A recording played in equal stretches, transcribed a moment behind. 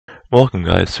Welcome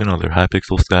guys to another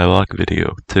Hypixel Skyblock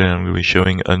video. Today I'm going to be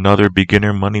showing another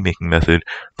beginner money making method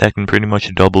that can pretty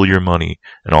much double your money,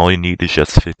 and all you need is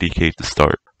just 50k to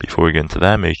start. Before we get into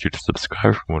that, make sure to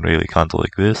subscribe for more daily content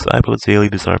like this. I post daily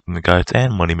Bazaar from the guides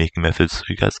and money making methods so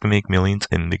you guys can make millions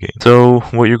in the game. So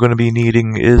what you're going to be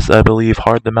needing is, I believe,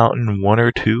 Hard the Mountain 1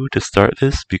 or 2 to start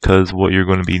this, because what you're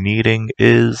going to be needing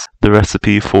is the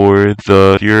recipe for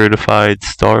the purified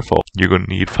starfall. You're going to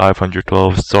need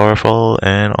 512 starfall,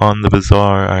 and on the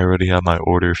Bazaar I already have my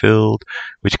order filled,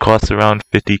 which costs around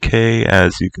 50k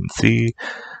as you can see.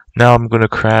 Now I'm going to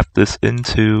craft this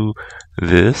into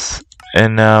this.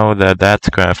 And now that that's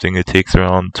crafting, it takes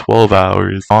around 12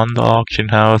 hours. On the auction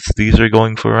house, these are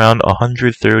going for around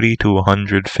 130 to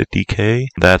 150k.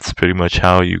 That's pretty much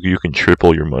how you can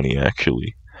triple your money,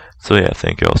 actually. So yeah,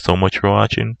 thank you all so much for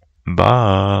watching.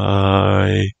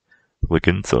 Bye. Click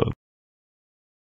and sub.